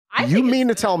You mean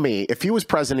to tell me if he was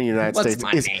president of the United What's States,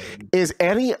 my name? is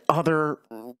any other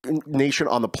nation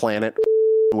on the planet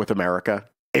with America?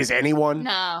 Is anyone?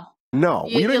 No. No.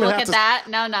 You look at that?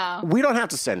 No. We don't have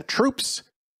to send troops.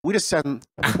 We just send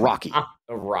Rocky.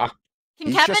 The Rock. Can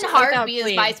He's Kevin just- Hart be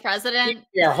his vice president?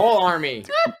 Your whole army.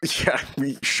 Yeah,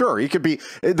 sure. He could be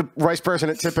the vice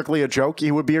president. Typically a joke.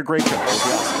 He would be a great joke.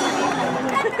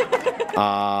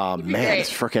 Man, great.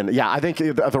 it's freaking I think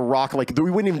the Rock. Like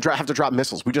we wouldn't even have to drop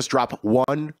missiles. We just drop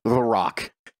one The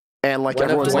Rock, and like One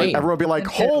of everyone would be like,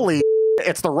 Okay. "Holy,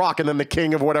 it's The Rock!" And then the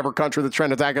king of whatever country that's trying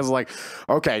to attack us is like,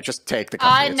 "Okay, just take the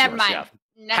country. It's Never yours, mind. yeah.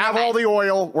 Never Have mind. all the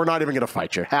oil. We're not even going to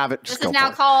fight you. Have it. This Just is go now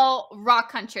for it. called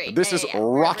Rock Country. This is We're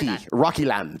Rocky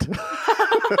done. Land.